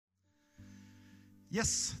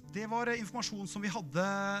Yes, det var informasjon som vi hadde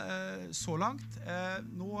så langt.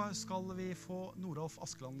 Nå skal vi få Noralf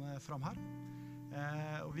Askeland fram her.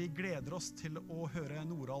 Og vi gleder oss til å høre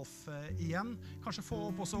Noralf igjen. Kanskje få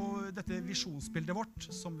opp også dette visjonsbildet vårt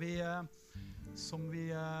som vi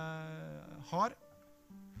har.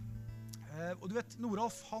 Og du vet,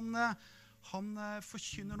 Noralf, han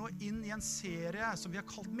forkynner nå inn i en serie som vi har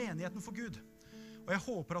kalt Menigheten for Gud. Og jeg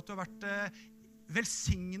håper at du har vært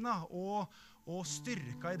velsignet og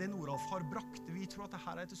styrka i det Noralf har brakt. Vi tror at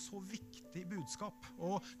dette et så viktig budskap.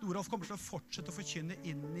 Og Noralf kommer til å fortsette å forkynne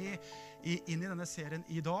inn i denne serien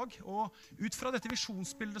i dag. Og ut fra dette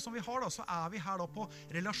visjonsbildet som vi har, så vi her på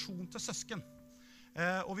relasjon til søsken.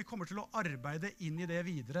 Og vi kommer til å arbeide inn i det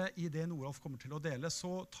videre i det Noralf kommer til å dele.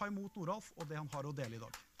 Så ta imot Noralf og det han har å dele i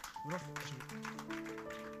dag. Noralf, vær så god.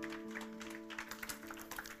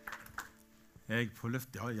 Jeg på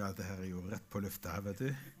luft, ja, det her jo rett på lufta her, vet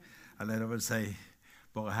du. Eller det vil si,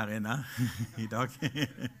 bare her inne i dag.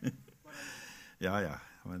 Ja,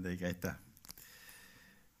 men det greit det.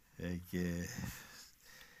 Jeg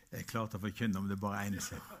er klar til å forkynne om det bare en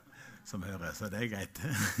som hører, så det greit.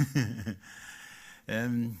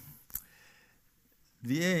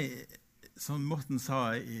 Vi som Morten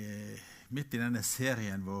sa, midt i denne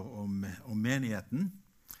serien vår om menigheten,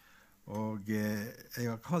 og jeg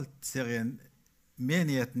har kalt serien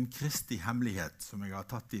Menigheten Kristi Hemmelighet, som jeg har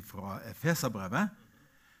tatt fra Efeserbrevet,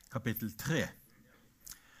 kapittel 3,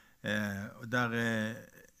 der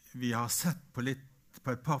vi har sett på et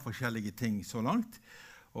par forskjellige ting så langt,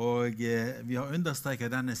 og vi har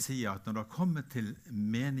understreket denne siden at når det kommer til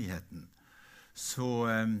menigheten, så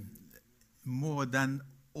må den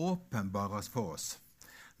åpenbares for oss.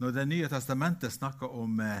 Når Det nye testamentet snakker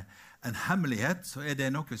om en hemmelighet, så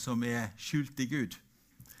det noe som skjult i Gud,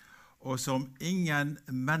 og som ingen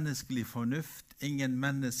menneskelig fornuft, ingen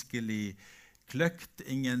menneskelig kløkt,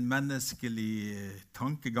 ingen menneskelig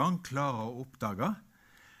tankegang klarer å oppdage,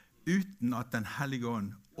 uten at Den hellige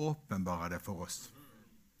ånd åpenbarer det for oss.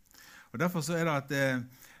 Og derfor så det at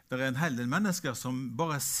det en hel del mennesker som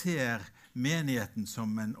bare ser menigheten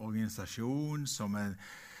som en organisasjon, som en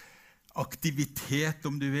aktivitet,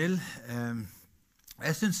 om du vil.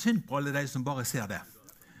 Jeg synes synd på alle de som bare ser det.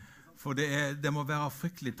 For det må være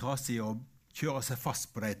fryktelig trasig å kjøre seg fast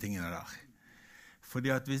på de tingene der. Fordi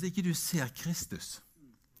at hvis ikke du ser Kristus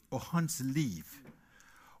og hans liv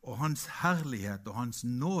og hans herlighet og hans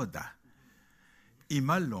nåde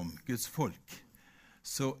imellom Guds folk,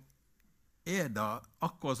 så det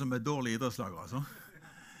akkurat som et dårlig idrettslag, altså.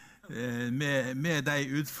 Med de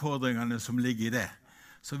utfordringene som ligger i det.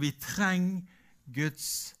 Så vi trenger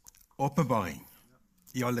Guds åpenbaring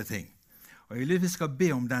i alle ting. Og jeg vil at vi skal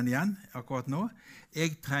be om den igjen akkurat nå.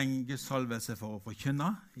 Jeg trenger Guds salvelse for å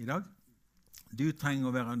forkynne i dag. Du trenger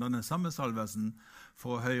å være under den samme salvelsen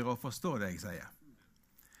for å høre og forstå det jeg sier.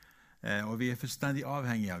 Og vi fullstendig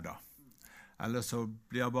avhengige av det. Ellers så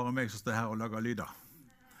blir det bare meg som står her og lager lyder.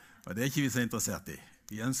 Og det ikke vi så interessert i.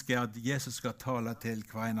 Vi ønsker at Jesus skal tale til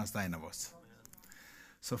hver eneste en av oss.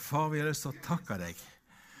 Så far, vi har lyst til å takke deg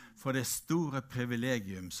for det store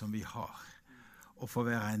privilegium som vi har, å få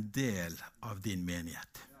være en del av din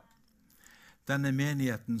menighet. Denne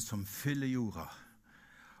menigheten som fyller jorda,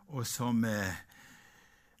 og som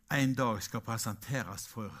en dag skal presenteres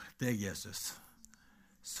for deg, Jesus,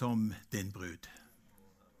 som din brud.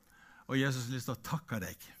 Og Jesus har lyst til å takke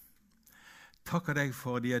deg. Takke deg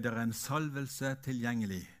fordi det en salvelse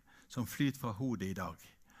tilgjengelig som flyter fra hodet i dag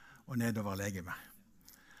og nedover legemet.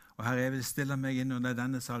 Og Herre, jeg vil stille meg inn under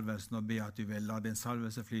denne salvelsen og be at du vil la din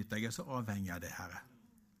salvelse flyte. Jeg så avhengig av det, Herre.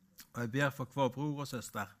 Og jeg ber for hver bror og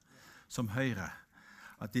søster som hører,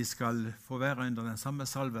 at de skal få være under den samme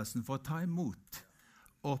salvelsen for å ta imot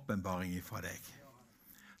åpenbaring fra deg.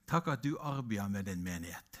 Takk at du arbeider med din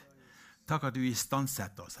menighet. Takk at du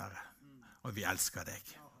istandsetter oss, Herre. Og vi elsker deg.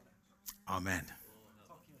 Amen.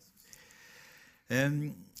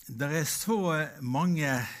 Det så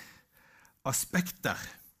mange aspekter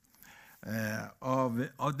av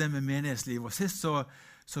det med menighetsliv. Og sist så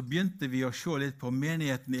begynte vi å se litt på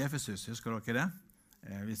menigheten i Efesus. Husker dere det?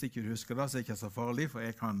 Hvis ikke du husker det, så det ikke så farlig, for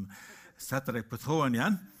jeg kan sette deg på tråden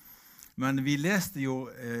igjen. Men vi leste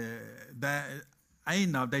jo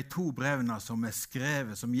en av de 2 brevene som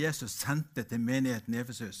skrevet, som Jesus sendte til menigheten i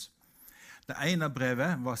Efesus. Det ene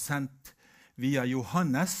brevet var sendt via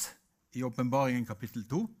Johannes i Åpenbaringen kapittel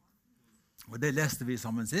 2, og det leste vi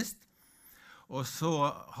sammen sist. Og så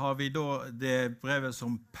har vi da det brevet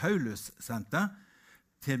som Paulus sendte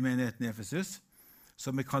til menigheten i Efesus,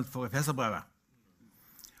 som kalt for Efeserbrevet.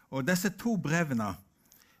 Og disse 2 brevene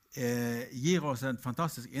gir oss en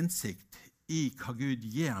fantastisk innsikt i hva Gud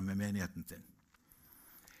gjør med menigheten sin.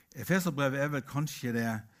 Efeserbrevet vel kanskje det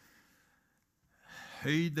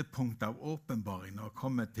høydepunktet av åpenbaring når det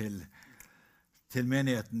kommer til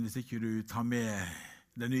menigheten, hvis ikke du tar med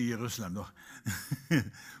det nye Jerusalem da,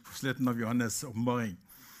 på slutten av Johannes åpenbaring.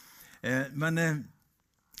 Men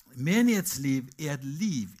menighetsliv et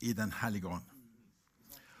liv i den hellige ånd.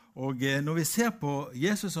 Og når vi ser på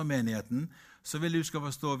Jesus og menigheten, så vil du skal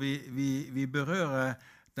forstå, vi berører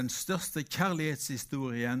den største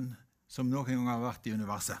kjærlighetshistorien som noen gang har vært i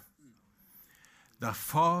universet. Der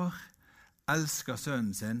far elsker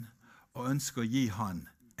sønnen sin og ønsker å gi han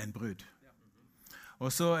en brud.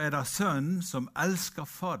 Og så det sønnen som elsker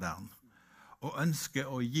faderen og ønsker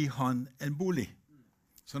å gi han en bolig,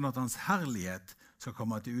 sånn at hans herlighet skal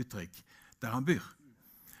komme til uttrykk der han bor.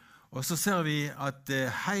 Og så ser vi at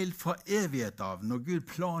helt fra evighet av, når Gud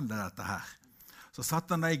planla dette her, så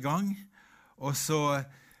satte han det i gang, og så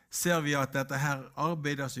ser vi at dette her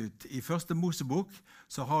arbeides ut. I første Mosebok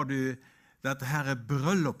så har du dette her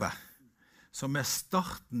bryllupet, som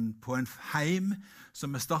starten på en heim,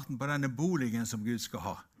 som starten på denne boligen som Gud skal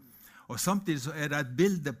ha. Og samtidig så det et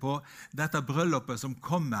bilde på dette bryllupet som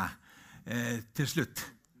kommer til slutt,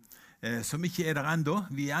 som ikke der enda.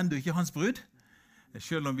 Vi enda ikke hans brud.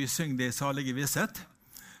 Selv om vi synger det i salige visshet,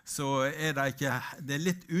 så det ikke, det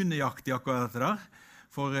litt unøyaktig akkurat dette der.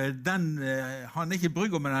 For han ikke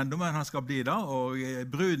brudgommen enda, men han skal bli da, og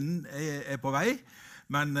bruden på vei,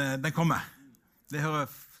 men den kommer. Det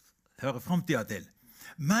hører fremtiden til.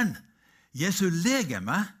 Men Jesu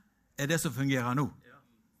legeme det som fungerer nå.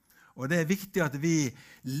 Og det viktig at vi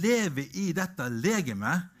lever i dette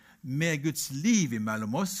legeme med Guds liv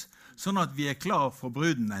imellom oss, sånn at vi klar for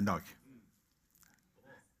bruden en dag.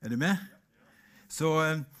 Du med?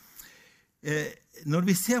 Så når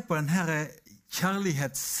vi ser på denne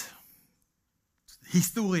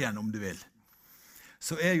kjærlighetshistorien, om du vil,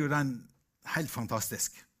 så jo den helt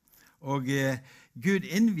fantastisk. Og Gud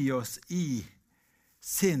innvier oss i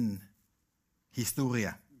sin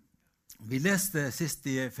historie. Vi leste sist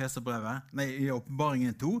i i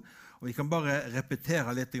åpenbaringen 2, og vi kan bare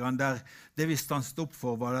repetere litt der. Det vi stanset opp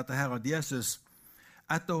for var dette her, at Jesus,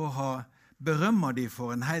 etter å ha berømmer de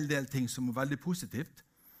for en hel del ting som veldig positivt,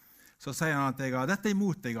 så sier han at jeg har dette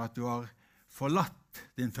imot deg, at du har forlatt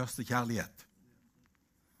din første kjærlighet.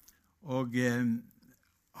 Og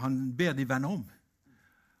han ber de vende om,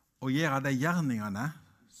 og gjøre de gjerningene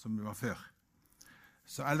som det var før.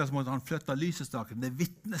 Så ellers måtte han flytte lysestaken. Det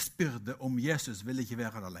vitnesbyrdet om Jesus ville ikke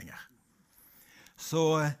være der lenger.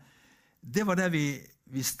 Så det var det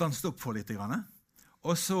vi stanset opp for litt.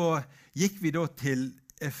 Og så gikk vi da til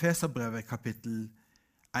Efeserbrevet kapittel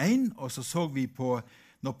 1, og så vi på,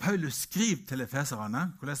 når Paulus skriver til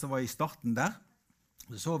efeserne, hvordan det var i starten der,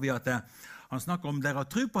 så vi at han snakker om dere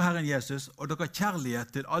tro på Herren Jesus, og dere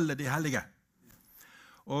kjærlighet til alle de hellige.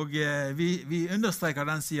 Og vi understreker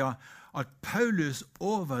den siden at Paulus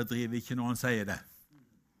overdriver ikke når han sier det.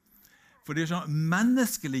 For det sånn,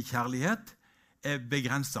 menneskelig kjærlighet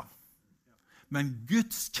begrenset, men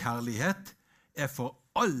Guds kjærlighet for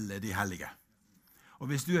alle de hellige. Og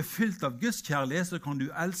hvis du fylt av Guds kjærlighet, så kan du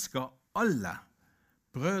elske alle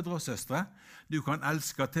brødre og søstre. Du kan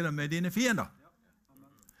elske til og med dine fiender.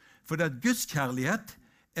 For det at Guds kjærlighet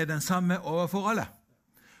den samme overfor alle.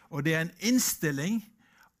 Og det en innstilling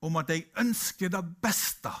om at jeg ønsker det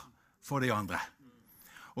beste for de andre.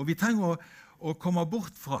 Og vi trenger å komme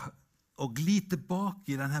bort fra å gli tilbake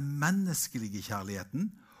i denne menneskelige kjærligheten,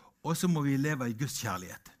 og så må vi leve i Guds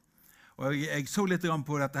kjærlighet. Og jeg så litt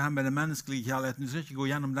på dette her med den menneskelige kjærligheten. Vi skal ikke gå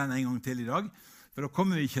gjennom den en gang til i dag, for da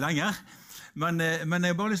kommer vi ikke lenger. Men jeg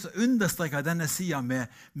har bare lyst til å understreke denne siden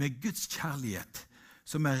med Guds kjærlighet,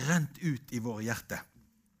 som rent ut i våre hjerte.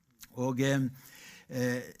 Og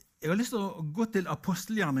jeg har lyst til å gå til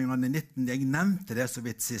apostelgjerningene 19. Jeg nevnte det så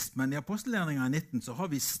vidt sist, men i apostelgjerningene 19 så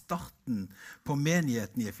har vi starten på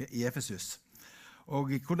menigheten i Efesus.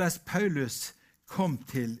 Og hvordan Paulus kom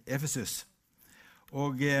til Efesus.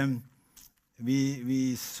 Og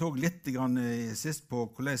vi så litt sist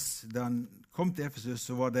på hvordan da han kom til Efesus,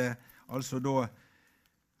 så var det altså da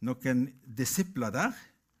noen disipler der,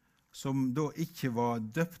 som da ikke var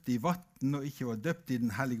døpt i vatten, og ikke var døpt i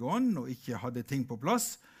den hellige ånd, og ikke hadde ting på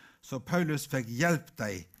plass. Så Paulus fikk hjelp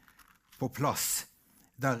deg på plass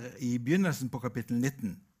der i begynnelsen på kapittel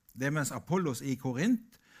 19. Det mens Apollos i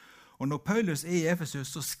Korint. Og når Paulus i Efesus,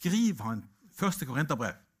 så skriver han første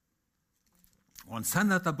Korinterbrev. Og han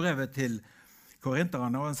sender dette brevet til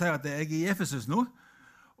korinterne, og han sier at jeg i Efesus nå,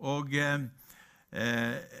 og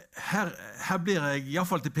her blir jeg i hvert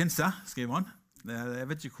fall til pinse, skriver han. Jeg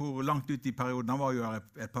vet ikke hvor langt ut i perioden, han var jo her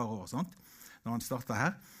et par år, sånt, når han startet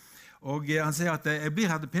her. Og han sier at jeg blir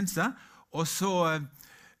her til pinse, og så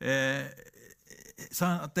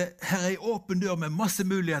sånn at her er en åpen dør med masse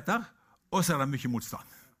muligheter, og så er det mye motstand.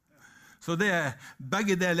 Så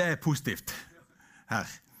begge deler er positivt her.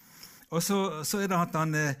 Og så er det at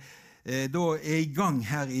han da er i gang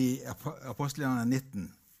her i Apostelgjerningene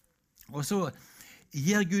 19. Og så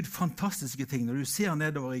gir Gud fantastiske ting. Når du ser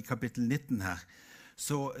nedover i kapittel 19 her,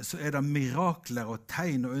 så er det mirakler og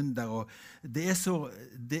tegn og under. Og det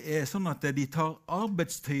er sånn at de tar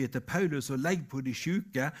arbeidstøyet til Paulus og legger på de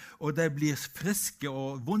syke, og de blir friske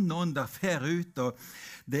og vonde ånder fer ut. Og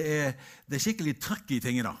det er skikkelig trøkk i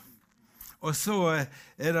tingene. Og så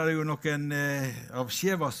er det jo noen av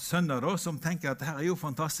Skjevas sønner da, som tenker at her er jo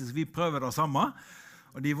fantastisk, vi prøver det samme.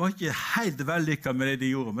 Og de var ikke helt vellykket med det de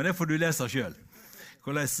gjorde, men det får du lese selv,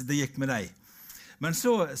 hvordan det gikk med deg. Men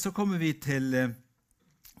så kommer vi til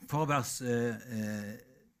vers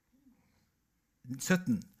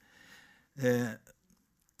 17.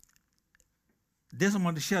 Det som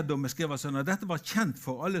hadde skjedd med Skjevas sønner, dette var kjent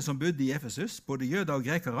for alle som bodde i Efesus, både jøder og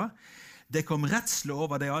grekere. Det kom redsle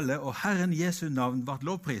over de alle, og Herren Jesu navn ble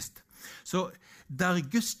lovprist. Så der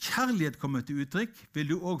Guds kjærlighet kommer til uttrykk,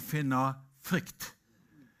 vil du også finne frykt.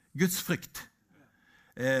 Guds frykt.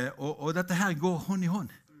 Og dette her går hånd i hånd.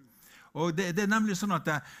 Og det er nemlig sånn at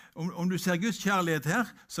om du ser Guds kjærlighet her,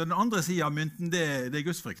 så den andre siden av mynten, det er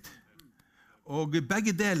Guds frykt. Og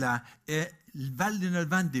begge deler er veldig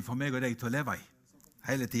nødvendig for meg og deg til å leve i,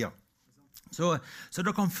 hele tiden. Så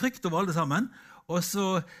det kom frykt over alle sammen. Og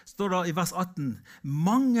så står det i vers 18,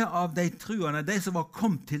 mange av de truende, de som var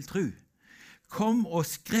kommet til tru, kom og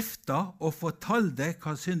skrifta og fortalte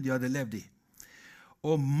hva synd de hadde levd i.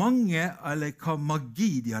 Og mange, eller hva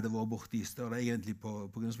magi de hadde vært borti, står det egentlig på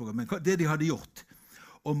grunnspråket, men det de hadde gjort.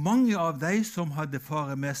 Og mange av de som hadde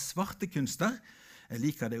faret med svartekunster, jeg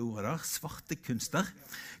liker det ordet der, svartekunster,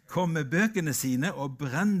 kom med bøkene sine og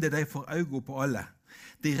brende de for øynene på alle.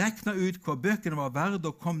 De rekna ut hva bøkene var verd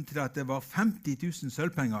og kom til at det var 50 000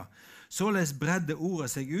 sølvpenger. Således bredde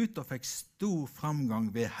ordet seg ut og fikk stor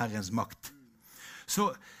framgang ved Herrens makt.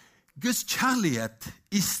 Så Guds kjærlighet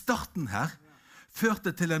i starten her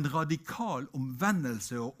førte til en radikal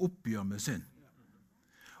omvendelse og oppgjør med synd.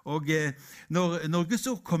 Og når Guds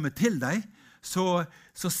ord kommer til deg, så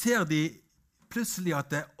ser de plutselig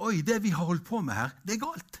at det vi har holdt på med her, det er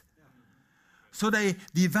galt. Så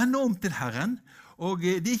de vender om til Herren, og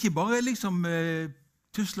de ikke bare liksom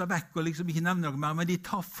tusler vekk og liksom ikke nevner noe mer, men de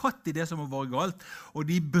tar fatt i det som har vært galt, og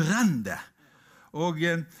de brenner. Og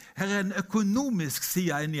her er en økonomisk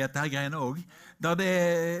side inni dette her greiene også,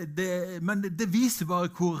 men det viser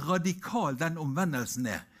bare hvor radikal den omvendelsen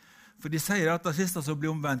er. For de sier at det siste som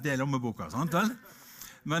blir omvendt, det er lommeboka, sant vel?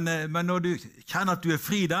 Men når du kjenner at du er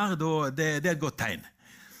fri der, det er et godt tegn.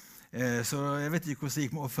 Så jeg vet ikke hvordan det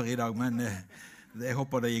gikk med offer i dag, men jeg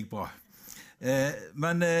håper det gikk bra.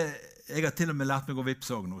 Men jeg har til og med lært meg å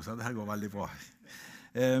vipse også nå, så det her går veldig bra.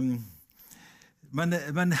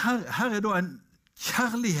 Men her er da en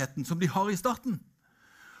kjærligheten som de har i starten.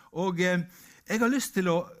 Og jeg har lyst til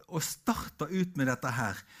å starte ut med dette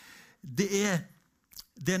her. Det er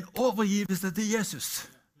en overgivelse til Jesus,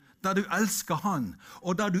 der du elsker han,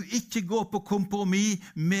 og der du ikke går på kompromiss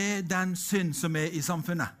med den synd som er i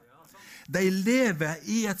samfunnet. De lever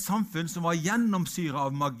i et samfunn som var gjennomsyret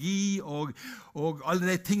av magi og alle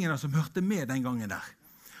de tingene som hørte med den gangen der.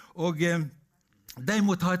 Og de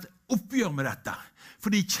må ta et oppgjør med dette,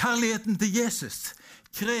 fordi kjærligheten til Jesus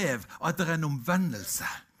krever at det er en omvendelse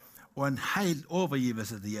og en hel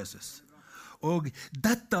overgivelse til Jesus. Og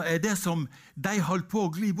dette er det som de holdt på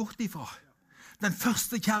å gli bort ifra. Den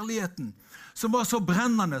første kjærligheten, som var så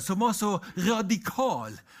brennende, som var så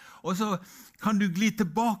radikal, og så kan du gli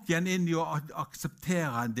tilbake igjen inn i å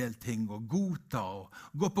akseptere en del ting, og godta, og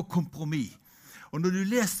gå på kompromiss. Og når du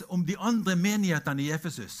leser om de andre menighetene i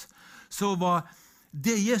Efesus, så var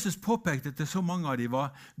det Jesus påpekte til så mange av dem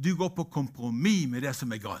var, du går på kompromiss med det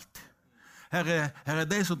som er galt. Her er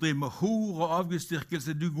de som driver med hor og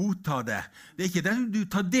avgudsdyrkelse, du godtar det. Det er ikke det du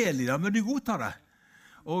tar del i det, men du godtar det.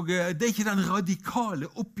 Og det er ikke den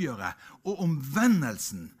radikale oppgjøret og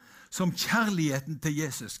omvendelsen som kjærligheten til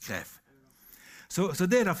Jesus krever. Så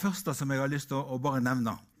det er det første som jeg har lyst til å bare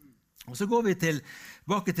nevne. Og så går vi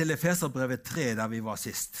tilbake til Efeserbrevet 3, der vi var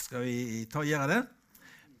sist. Skal vi gjøre det?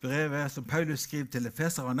 Brevet som Paulus skriver til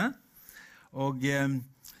Efeserne. Og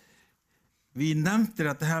vi nevnte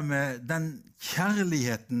dette her med den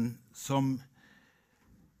kjærligheten som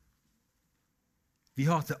vi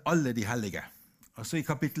har til alle de hellige. Altså i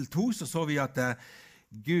kapittel 2 så vi at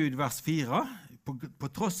Gud, vers 4,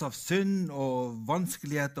 på tross av synd og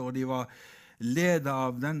vanskeligheter, og de var ledet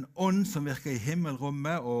av den ånd som virker i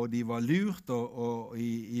himmelrommet, og de var lurt og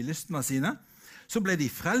i lystene sine, Så ble de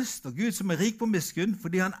frelst, og Gud som rik på miskunn,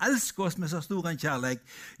 fordi han elsker oss med så stor en kjærlighet,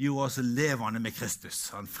 gjorde oss levende med Kristus.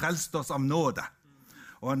 Han frelste oss av nåde.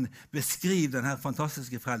 Og han beskriver denne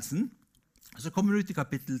fantastiske frelsen. Så kommer det ut i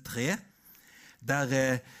kapittel 3,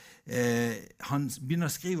 der han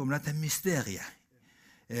begynner å skrive om dette mysteriet,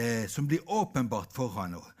 som blir åpenbart for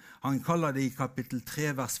han nå. Han kaller det i kapittel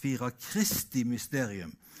 3, vers 4, Kristi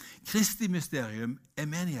mysterium. Kristi mysterium er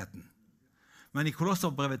menigheten. Men i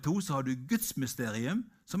Kolosserbrevet 2 så har du Guds mysterium,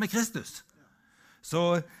 som er Kristus.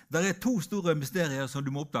 Så det er 2 store mysterier som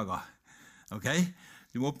du må oppdage. Okay?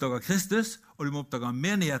 Du må oppdage Kristus, og du må oppdage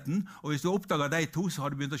menigheten, og hvis du oppdager de 2, så har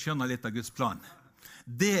du begynt å skjønne litt av Guds plan.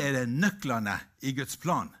 Det er de nøklene i Guds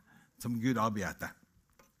plan som Gud arbeider etter.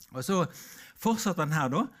 Og så fortsetter han her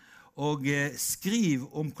da, og skriver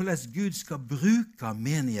om hvordan Gud skal bruke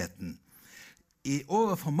menigheten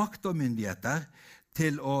overfor makt og myndigheter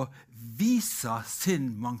til å vise sin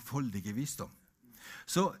mangfoldige visdom.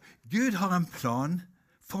 Så Gud har en plan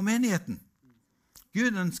for menigheten.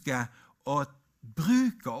 Gud ønsker å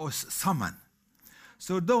bruke oss sammen.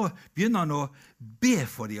 Så da begynner han å be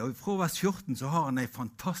for dem, og fra vers 14 så har han en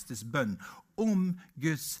fantastisk bønn om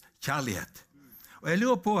Guds kjærlighet. Og jeg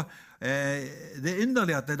lurer på, det er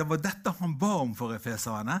underlig at det var dette han ba om for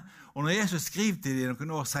efeserne, og når Jesus skrev til dem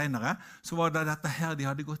noen år senere, så var det dette her de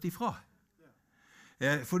hadde gått ifra.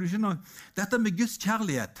 For du skjønner, dette med Guds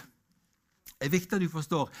kjærlighet er viktig at du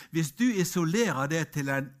forstår. Hvis du isolerer det til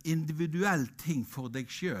en individuell ting for deg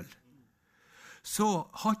selv, så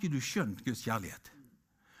har ikke du skjønt Guds kjærlighet.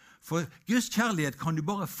 For Guds kjærlighet kan du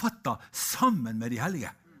bare fatte sammen med de hellige.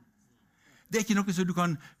 Det er ikke noe som du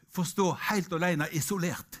kan forstå helt alene,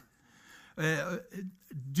 isolert.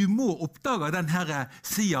 Du må oppdage denne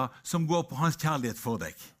siden som går på hans kjærlighet for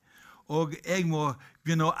deg. Og jeg må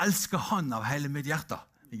begynne å elske han av hele mitt hjerte.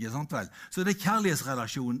 Ikke sant vel? Så det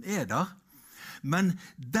kjærlighetsrelasjonen er der, men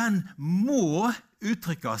den må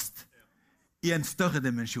uttrykkes i en større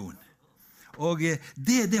dimensjon. Og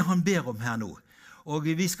det er det han ber om her nå. Og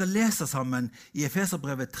vi skal lese sammen i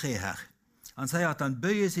Efeserbrevet 3 her. Han sier at han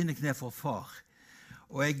bøyer sine kne for far.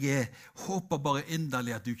 Og jeg håper bare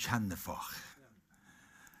inderlig at du kjenner far.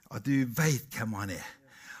 At du vet hvem han er.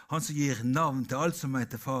 Han som gir navn til alt som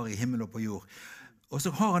heter far i himmel og på jord. Og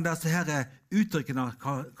så har han disse her uttrykkene,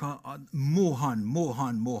 må han.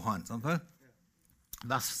 Sant?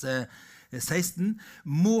 Vers 16,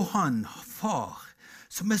 må han, far,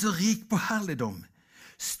 som er så rik på herligdom,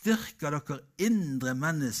 styrke dere indre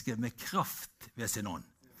mennesker med kraft ved sin ånd.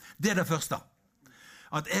 Det er det første.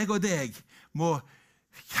 At jeg og deg må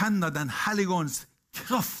kjenne den hellige ånds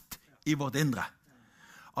kraft i vårt indre.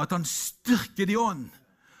 At han styrker de ånd,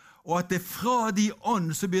 og at det fra de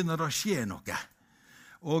ånd så begynner det å skje noe.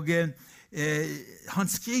 Og han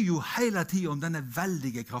skriver jo hele tiden om denne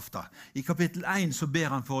veldige kraften. I kapittel 1 så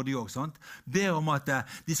ber han for de også, sant? Ber om at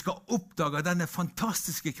de skal oppdage denne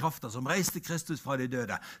fantastiske kraften som reiste Kristus fra de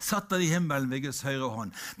døde, satte de i himmelen ved Guds høyre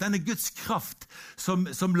hånd. Denne Guds kraft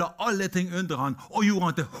som la alle ting under han, og gjorde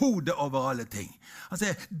han til hodet over alle ting. Han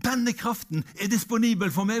sier, denne kraften er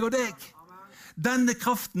disponibel for meg og deg. Denne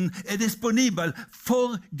kraften er disponibel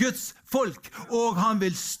for Guds folk, og han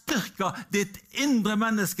vil styrke ditt indre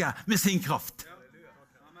menneske med sin kraft.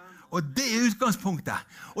 Og det er utgangspunktet.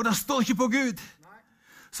 Og det står ikke på Gud.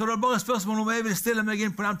 Så det er bare spørsmål om jeg vil stille meg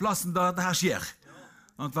inn på den plassen der dette her skjer.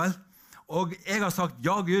 Og jeg har sagt,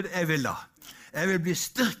 ja Gud, jeg vil da. Jeg vil bli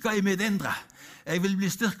styrket i mitt indre. Jeg vil bli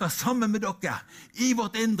styrket sammen med dere i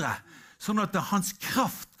vårt indre, sånn at hans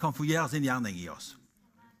kraft kan få gjøre sin gjerning i oss.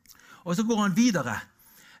 Og så går han videre.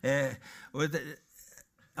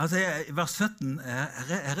 Vers 17,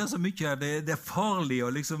 her er så mye, det er farlig,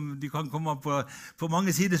 og liksom, du kan komme på mange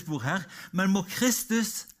sidespor her. Men må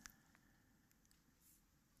Kristus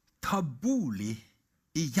ta bolig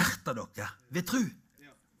i hjertet dere ved tro.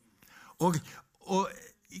 Og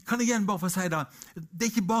kan jeg igjen bare få si det, det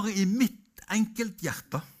er ikke bare i mitt enkelt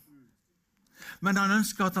hjerte, men han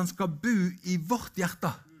ønsker at han skal bo i vårt hjerte,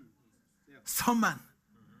 sammen.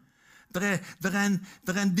 Det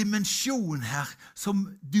er en dimensjon her som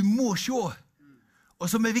du må se, og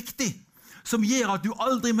som er viktig, som gjør at du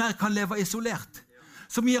aldri mer kan leve isolert,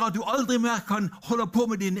 som gjør at du aldri mer kan holde på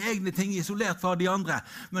med dine egne ting isolert fra de andre,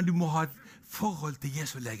 men du må ha et forhold til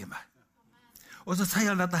Jesu legeme. Og så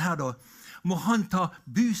sier han dette her da, må han ta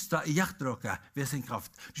bostad i hjertet dere ved sin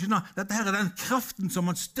kraft. Du skjønner, dette her er den kraften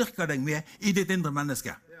som han styrker deg med i ditt indre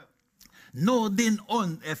menneske. Når din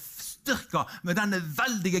ånd er styrket med denne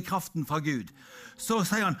veldige kraften fra Gud, så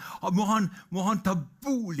sier han, må han ta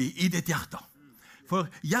bolig i ditt hjerte. For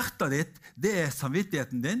hjertet ditt, det er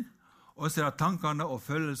samvittigheten din, og så er det tankene og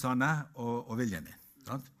følelsene og viljen din.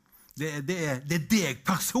 Sant? Det er deg,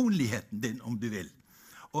 personligheten din, om du vil.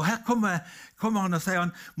 Og her kommer han og sier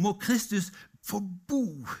han, må Kristus få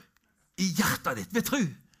bo i hjertet ditt, ved tro.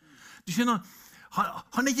 Du skjønner,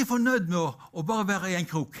 han er ikke fornøyd med å bare være i en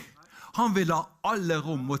krok. Han vil ha alle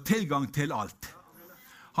rom og tilgang til alt.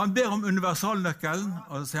 Han ber om universalnøkkelen,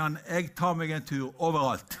 og så sier han, jeg tar meg en tur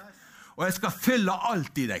overalt. Og jeg skal fylle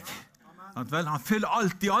alt i deg. Han fyller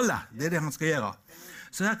alt i alle. Det er det han skal gjøre.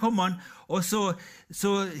 Så her kommer han, og så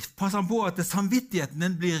passer han på at samvittigheten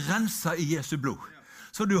din blir renset i Jesu blod.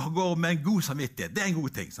 Så du går med en god samvittighet. Det er en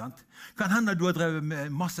god ting, sant? Kan hende du har drevet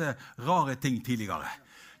med masse rare ting tidligere.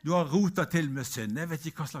 Du har rotet til med synd. Jeg vet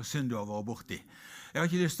ikke hva slags synd du har vært borti. Jeg har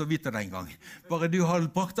ikke lyst til å vite det en gang. Bare du har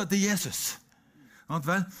brakt det til Jesus.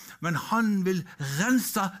 Men han vil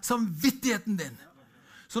rense samvittigheten din.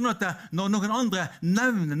 Sånn at når noen andre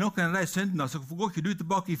nevner noen av de syndene, så går ikke du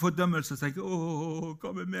tilbake i fordømmelse og tenker,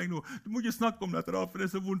 hva med meg nå? Du må ikke snakke om dette da, for det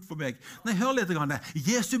er så vondt for meg. Nei, hør litt grann.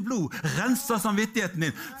 Jesu blod renser samvittigheten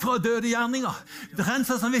din fra døde gjerninger. Det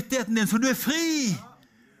renser samvittigheten din, så du er fri.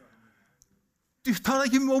 Du tar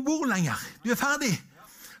deg ikke med bord lenger. Du er ferdig.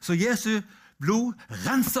 Så Jesu blod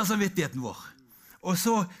renser samvittigheten vår. Og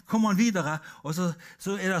så kommer han videre, og så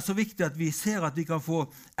er det så viktig at vi ser at vi kan få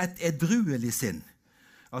et edruelig sinn.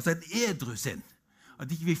 Altså et edru sinn.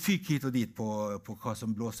 At ikke vi fyker hit og dit på hva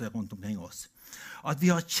som blåser rundt omkring oss. At vi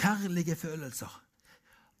har kjærlige følelser.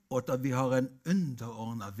 Og at vi har en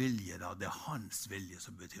underordnet vilje der. Det er hans vilje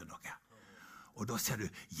som betyr noe. Og da ser du,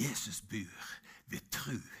 Jesus bor ved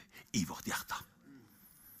tro i vårt hjerte.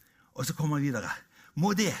 Og så kommer han videre.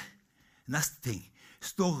 Må det, neste ting,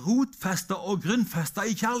 stå rotfestet og grunnfestet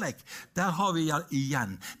i kjærlighet. Der har vi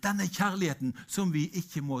igjen denne kjærligheten som vi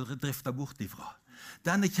ikke må drifte bort ifra.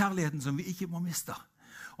 Denne kjærligheten som vi ikke må miste.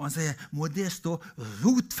 Og han sier, må det stå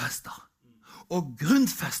rotfestet og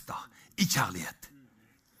grunnfestet i kjærlighet.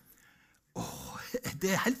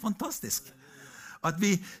 Det er helt fantastisk at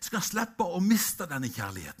vi skal slippe å miste denne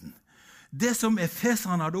kjærligheten. Det som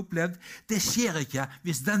efeserne hadde opplevd, det skjer ikke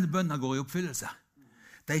hvis denne bønnen går i oppfyllelse.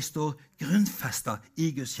 De står grunnfestet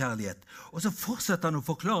i Guds kjærlighet. Og så fortsetter han å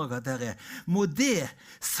forklare hva det er. Må det,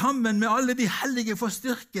 sammen med alle de hellige, få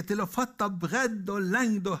styrke til å fatte bredd og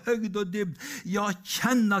lengd og høgd og dybd, ja,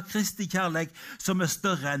 kjenne Kristi kjærlighet som er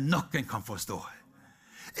større enn noen kan forstå.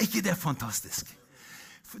 Er ikke det fantastisk?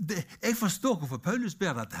 Jeg forstår hvorfor Paulus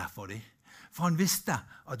ber dette her for dem. For han visste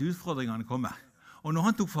at utfordringene kommer. Og når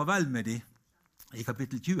han tok farvel med dem i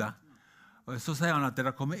kapittel 20, så sier han at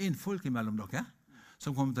det kommer inn folk imellom dere,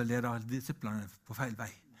 som kommer til å lede disiplene på feil vei.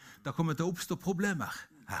 Det kommer til å oppstå problemer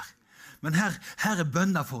her. Men her er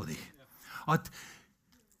bønner for dem. At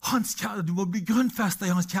hans kjærlighet, du må bli grunnfestet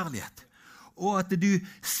i hans kjærlighet. Og at du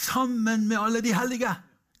sammen med alle de hellige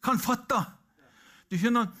kan fatte. Du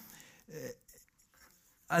skjønner,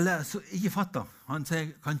 eller så ikke fatte, han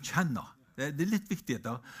sier kan kjenne. Det er litt viktig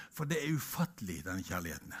da, for det er ufattelig denne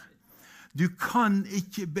kjærligheten her. Du kan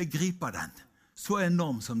ikke begripe den, så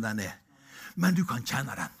enorm som den er. Men du kan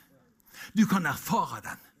kjenne den. Du kan erfare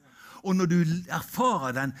den. Og når du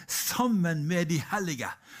erfarer den sammen med de hellige,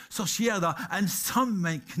 så skjer det en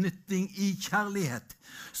sammenknytning i kjærlighet,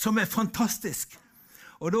 som er fantastisk.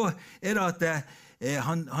 Og da er det at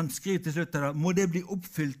han skriver til slutt, må det bli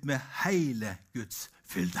oppfylt med hele Guds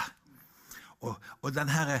fylde. Og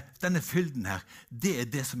denne fylden her, det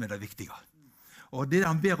er det som er det viktige. Og det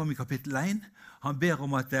han ber om i kapittel 1, han ber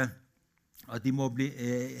om at de må bli,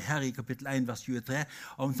 her i kapittel 1, vers 23,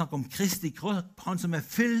 han snakker om Kristi kropp, han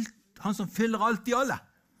som fyller alt i alle.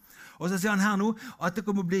 Og så sier han her nå, at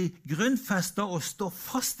dere må bli grunnfestet og stå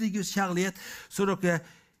fast i Guds kjærlighet, så dere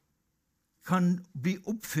kan bli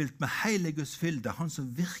oppfylt med hele Guds fylde, han som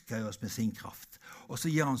virker i oss med sin kraft. Og så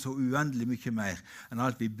gir han så uendelig mye mer enn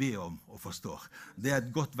alt vi ber om og forstår. Det er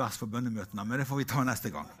et godt vers for bønnemøtene, men det får vi ta neste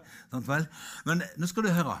gang. Men nå skal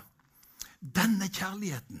du høre. Denne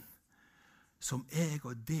kjærligheten som jeg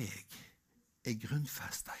og deg er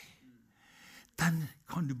grunnfestet i, den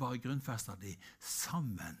kan du bare grunnfeste deg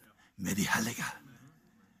sammen med de hellige.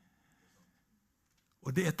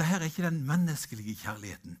 Og dette her er ikke den menneskelige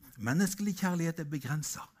kjærligheten. Menneskelig kjærlighet er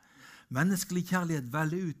begrenset. Menneskelig kjærlighet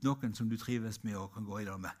velger ut noen som du trives med og kan gå i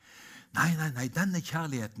dag med. Nei, denne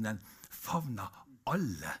kjærligheten den favner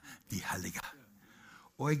alle de hellige.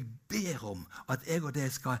 Og jeg ber om at jeg og deg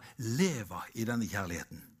skal leve i denne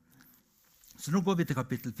kjærligheten. Så nå går vi til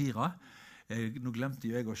kapittel 4. Nå glemte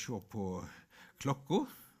jeg å se på klokka.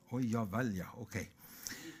 Ja vel, ja, ok.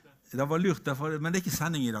 Det var lurt, men det er ikke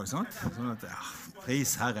sending i dag, sant? Sånn at,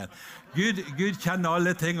 pris Herren. Gud kjenner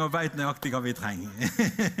alle ting og vet nøyaktig hva vi trenger.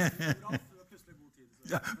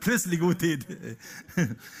 Ja, plutselig god tid.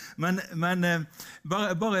 Men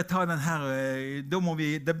bare ta den her,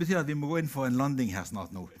 det betyr at vi må gå inn for en landing her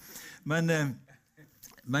snart nå.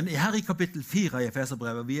 Men her i kapittel 4 i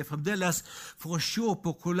Efeserbrevet, vi fremdeles for å se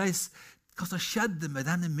på hva som skjedde med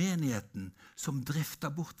denne menigheten som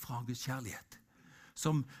driftet bort fra Guds kjærlighet.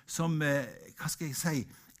 Som hva skal jeg si,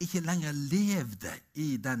 ikke lenger levde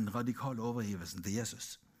i den radikale overgivelsen til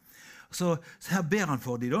Jesus. Så her ber han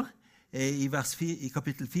for dem da, i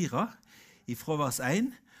kapittel 4, fra vers 1,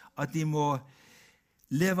 at de må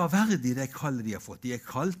leve verdig det kallet de har fått. De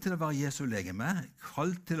kalt til å være Jesu legeme,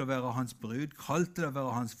 kalt til å være hans brud, kalt til å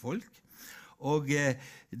være hans folk, og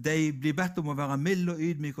de blir bedt om å være milde og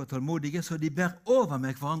ydmyke og tålmodige, så de ber over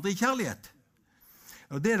med hverandre i kjærlighet.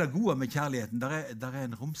 Og det er det gode med kjærligheten, der er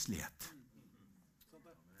en romslighet.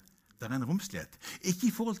 Det er en romslighet. Ikke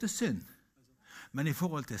i forhold til synd, men i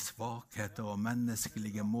forhold til svakheter og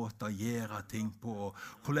menneskelige måter å gjøre ting på, og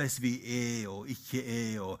hvordan vi er og ikke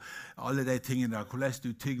er, og alle de tingene der, hvordan du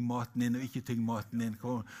tygger maten din og ikke tygger maten din,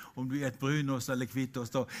 om du er et brunost eller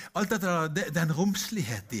hvitost. Alt dette der, det er en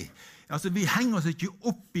romslighet i. Altså, vi henger oss ikke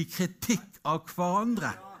opp i kritikk av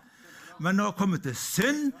hverandre. Men når det kommer til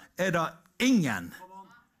synd, er det ingen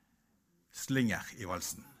slinger i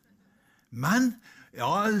valsen. Men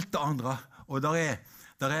alt det andre, og der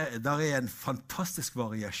er en fantastisk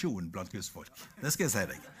variasjon blant Guds folk. Det skal jeg si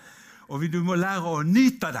deg. Og du må lære å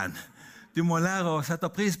nyte den. Du må lære å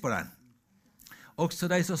sette pris på den. Også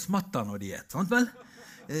de som smatter når de er. Sant vel?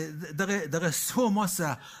 Der er så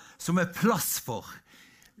masse som er plass for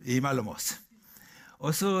imellom oss.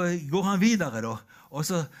 Og så går han videre da, og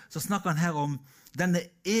så snakker han her om denne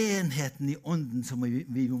enheten i ånden som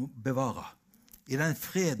vi må bevare. I den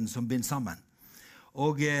freden som binder sammen.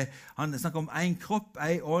 Og han snakker om en kropp,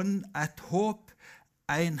 en ånd, et håp,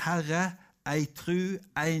 en Herre, en tru,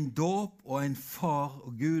 en dåp og en far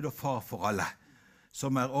og Gud og far for alle,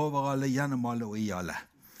 som er over alle, gjennom alle og i alle.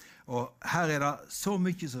 Og her er det så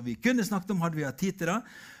mye som vi kunne snakket om, hadde vi hatt tid til det,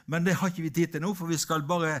 men det har ikke vi tid til nå, for vi skal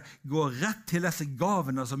bare gå rett til disse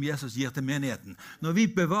gavene som Jesus gir til menigheten. Når vi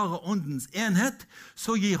bevarer åndens enhet,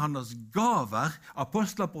 så gir han oss gaver,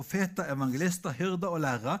 apostler, profeter, evangelister, hyrder og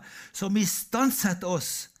lærere, som istandsetter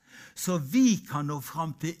oss, så vi kan nå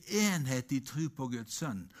fram til enhet i tro på Guds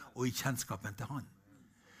sønn og i kjennskapen til han.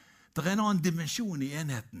 Det er en annen dimensjon i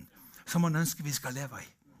enheten som han ønsker vi skal leve i.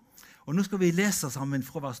 Og nå skal vi lese sammen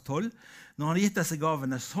fra vers 12. Når han har gitt disse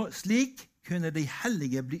gavene, slik kunne de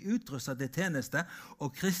hellige bli utrustet til tjeneste,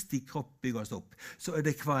 og Kristi kropp bygges opp. Så er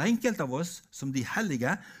det hver enkelt av oss, som de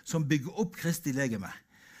hellige, som bygger opp Kristi legeme.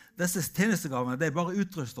 Disse tjenestegavene, de bare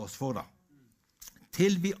utruster oss for det.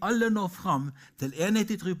 Til vi alle når fram til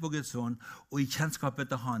enhet i tro på Guds sønn, og i kjennskapet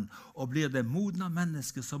til han, og blir det modne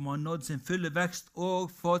mennesker som har nådd sin fulle vekst, og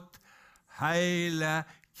fått hele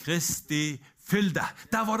Kristi fylde.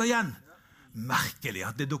 Der var det igjen! Merkelig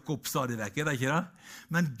at det dukker opp stadig vekk, er det ikke det?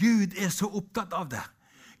 Men Gud er så opptatt av det.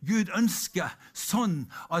 Gud ønsker sånn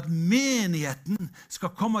at menigheten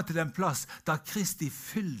skal komme til en plass der Kristi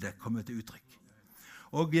fylde kommer til uttrykk.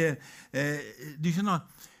 Og du skjønner,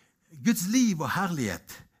 Guds liv og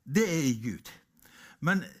herlighet, det er i Gud.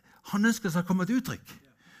 Men han ønsker seg å komme til uttrykk.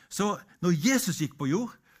 Så når Jesus gikk på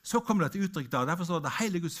jord, så kom det til uttrykk der. Derfor står det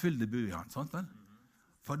hele Guds fylde bor i han, sant vel?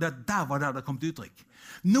 For der var det kom til uttrykk.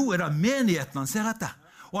 Nå er det menigheten han ser etter.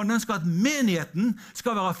 Og han ønsker at menigheten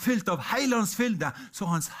skal være fylt av hele hans fylde, så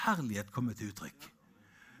hans herlighet kommer til uttrykk.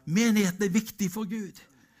 Menigheten er viktig for Gud.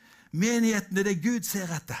 Menigheten er det Gud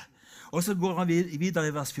ser etter. Og så går han videre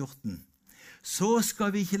i vers 14. Så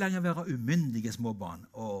skal vi ikke lenger være umyndige små barn.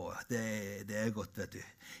 Det er godt, vet du.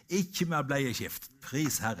 Ikke mer bleieskift.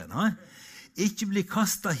 Pris Herren, ha? Ikke bli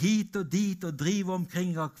kastet hit og dit og drive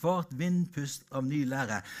omkring av hvert vindpust av ny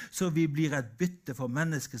lære, så vi blir et bytte for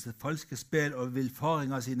menneskets falske spill og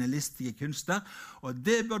villfaring av sine listige kunster, og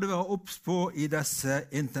det bør du være obs på i disse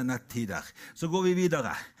internettider. Så går vi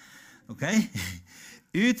videre. Ok?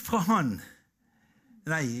 Ut fra han,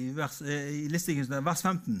 i listige kunster, vers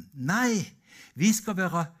 15. Nei, vi skal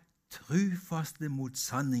være trufaste mot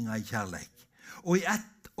sanninga i kjærleik, og i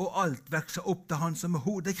ett og alt vekse opp til han som er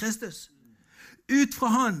hodet Kristus. Ut fra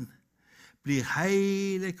han blir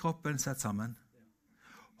hele kroppen sett sammen,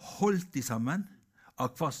 holdt i sammen,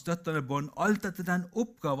 av hver støttende bånd, alt etter den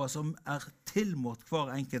oppgave som er tilmålt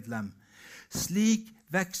hver enkelt lem. Slik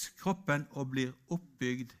vekst kroppen og blir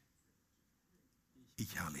oppbygd i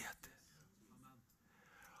kjærlighet.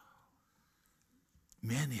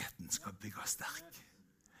 Menigheten skal bygges sterk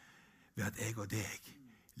ved at jeg og deg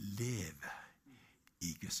lever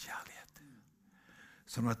i Guds kjærlighet,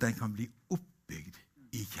 sånn at den kan bli oppbygd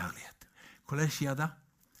i kjærlighet. Hvordan skjer det?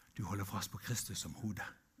 du holder fast på Kristus som hode.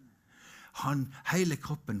 Hele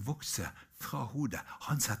kroppen vokser fra hodet.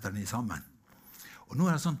 Han setter den sammen. Og nå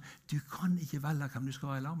er det sånn, du kan ikke velge hvem du skal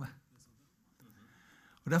være i lag med.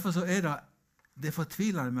 Og derfor så er det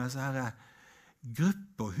fortvilende med så her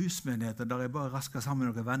grupper og husmenigheter der jeg bare rasker sammen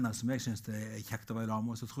noen venner som jeg synes det er kjekt å være i lag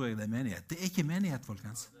med, og så tror jeg det er menighet. Det er ikke menighet,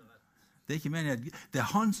 folkens. Det er ikke menighet. Det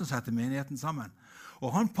er han som setter menigheten sammen. Og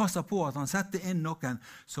han passer på at han setter inn noen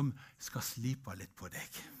som skal slipe litt på deg.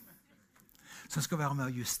 Som skal være med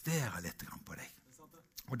å justere litt på deg.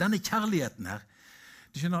 Og denne kjærligheten her,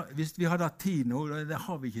 du skjønner, hvis vi hadde tid nå, det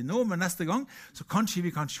har vi ikke nå, men neste gang, så kanskje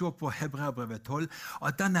vi kan se på Hebreerbrevet 12,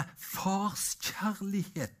 at denne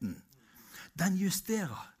farskjærligheten, den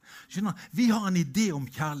justerer. Skjønner, vi har en idé om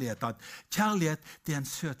kjærlighet, at kjærlighet, det er en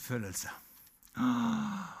søt følelse.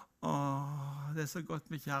 Det er så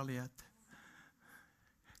godt med kjærlighet.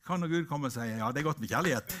 Kan når Gud komme og si, ja, det er godt med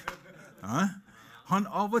kjærlighet. Ja? Han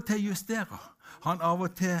av og til justerer. Han av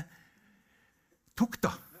og til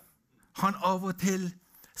tukter. Han av og til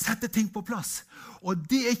setter ting på plass. Og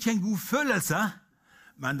det er ikke en god følelse,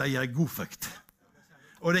 men det gir god frykt.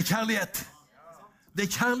 Og det er kjærlighet. Det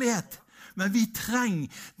er kjærlighet. Men vi trenger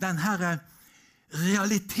denne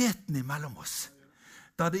realiteten imellom oss.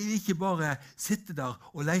 Da det ikke bare sitter der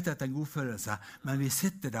og leter etter en god følelse, men vi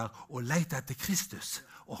sitter der og leter etter Kristus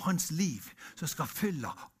og hans liv, som skal fylle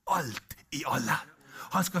alt i alle.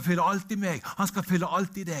 Han skal fylle alt i meg, han skal fylle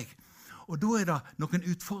alt i deg. Og da er det noen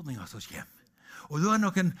utfordringer som skjer. Og da er det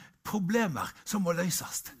noen problemer som må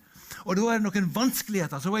løses. Og da er det noen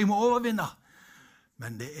vanskeligheter som jeg må overvinne.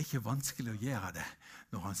 Men det er ikke vanskelig å gjøre det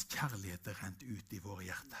når hans kjærlighet er rent ut i våre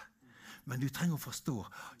hjerter. Men du trenger å forstå,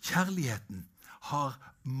 kjærligheten har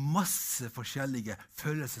masse forskjellige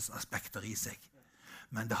følelsesaspekter i seg.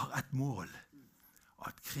 Men det har et mål,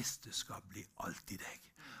 at Kristus skal bli alt i deg.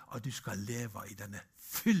 At du skal leve i denne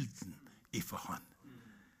fylden ifra han.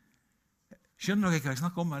 Skjønner dere hva jeg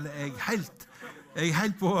snakker om, eller er jeg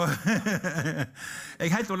helt på jeg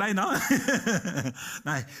er helt alene?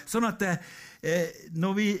 Nei, sånn at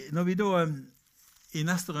når vi da i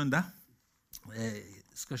neste runde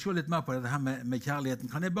skal se litt mer på dette her med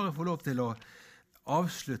kjærligheten, kan jeg bare få lov til å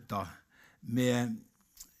avslutte med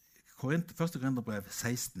 1. Korinterbrev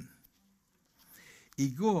 16.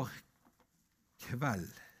 I går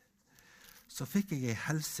kveld så fikk jeg en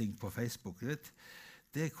hilsing på Facebook. Du vet,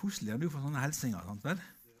 det er koselig når du får sånne hilsinger, sant vel?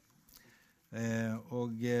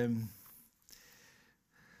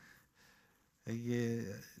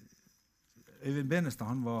 Øyvind Benestad,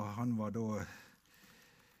 han var da,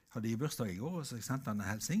 hadde i bursdag i går, og så sendte han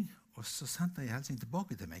en hilsing, og så sendte jeg en hilsing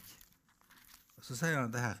tilbake til meg. Og så sier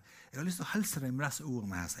han det her, jeg har lyst til å hilse deg med disse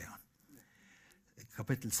ordene her, sier han.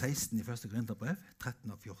 Kapittel 16 i 1. Korinterbrev,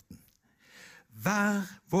 13 og 14. Vær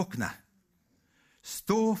våkne,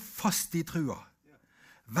 stå fast i trua,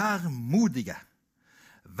 vær modige,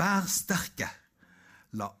 vær sterke,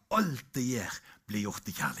 la alt det gjør bli gjort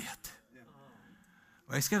i kjærlighet.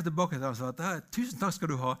 Og jeg skrev tilbake til ham at tusen takk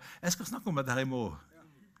skal du ha, jeg skal snakke om dette her i morgen.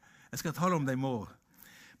 Jeg skal tale om det i morgen.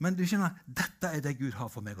 Men du skjønner, dette er det Gud har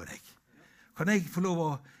for meg og deg. Kan jeg få lov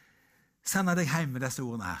å sende deg hjem med disse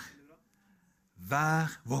ordene her? Vær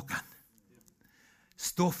våken.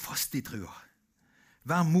 Stå fast i trua.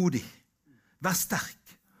 Vær modig. Vær sterk.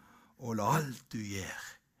 Og la alt du gjør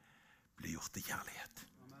bli gjort i kjærlighet.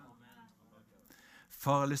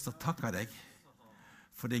 Far, jeg har lyst til å takke deg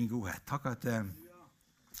for din godhet. Takk at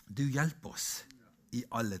du hjelper oss i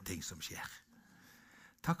alle ting som skjer.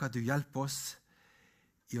 Takk at du hjelper oss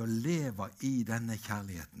i å leve i denne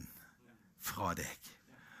kjærligheten fra deg.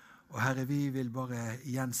 Og Herre, vi vil bare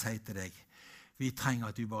igjen si til deg, vi trenger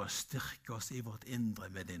at du bare styrker oss i vårt indre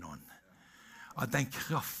med din ånd. At den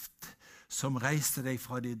kraft som reiste deg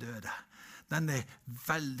fra de døde, denne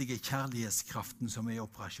veldige kjærlighetskraften som er i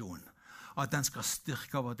operasjon, at den skal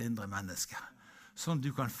styrke vårt indre menneske, sånn at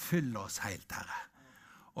du kan fylle oss helt, Herre,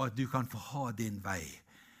 og at du kan få ha din vei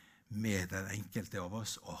med den enkelte av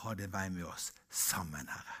oss, og ha din vei med oss sammen,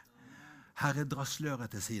 Herre. Herre, dra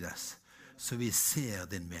sløret til sides, så vi ser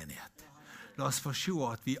din menighet. La oss få se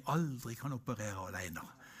at vi aldri kan operere alene,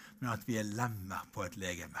 men at vi er lemmer på et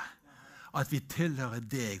legeme. At vi tilhører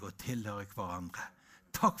deg og tilhører hverandre.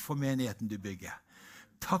 Takk for menigheten du bygger.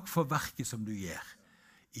 Takk for verket som du gjør.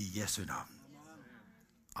 I Jesu navn.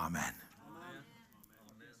 Amen.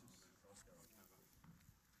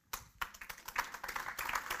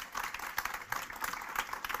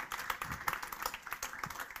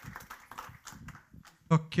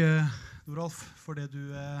 Takk, Noralf, for det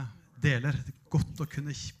du deler. Det er godt å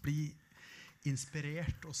kunne bli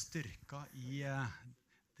inspirert og styrket i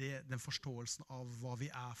den forståelsen av hva vi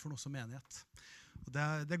er for noe som menighet. Og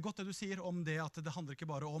det godt det du sier om det, at det handler ikke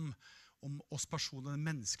bare om oss personer, den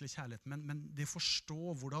menneskelige kjærligheten, men det å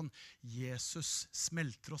forstå hvordan Jesus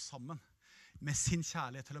smelter oss sammen med sin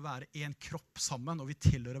kjærlighet til å være en kropp sammen, og vi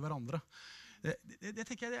tilhører hverandre. Det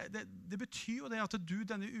tenker jeg, det betyr jo det at du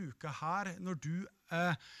denne uka her, når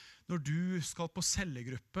du skal på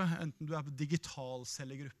cellegruppe, enten du på digital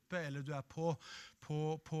cellegruppe, eller du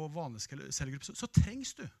på vanlig cellegruppe, så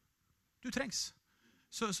trengs du. Du trengs.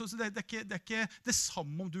 Så det er ikke det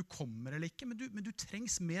samme om du kommer eller ikke, men du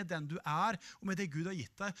trengs med den du og med det Gud har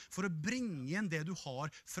gitt deg, for å bringe inn det du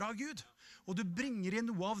har fra Gud. Og du bringer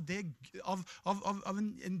inn noe av det, av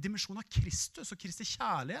en dimensjon av Kristus og Kristi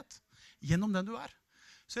kjærlighet gjennom den du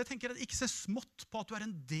Så jeg tenker at ikke se smått på at du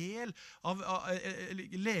en del av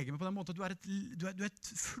legeme på den måten at du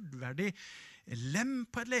et fullverdig lem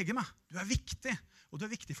på et legeme. Du viktig, og du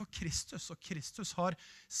viktig for Kristus, og Kristus har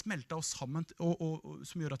smeltet oss sammen, og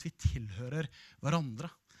som gjør at vi tilhører hverandre.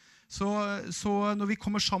 Så når vi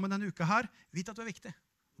kommer sammen denne uka her, vit at du viktig.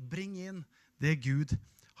 Bring inn det Gud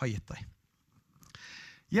har gitt deg.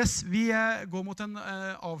 Yes, vi går mot en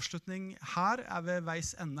avslutning her, ved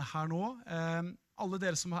veis ende her nå. Alle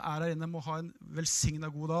dere som her inne må ha en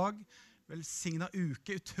velsignet god dag, velsignet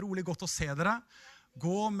uke, utrolig godt å se dere.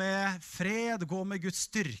 Gå med fred, gå med Guds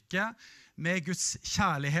styrke, med Guds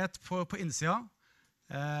kjærlighet på innsida.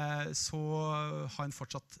 Så ha en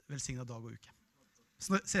fortsatt velsignet dag og uke.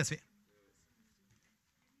 Så ses vi.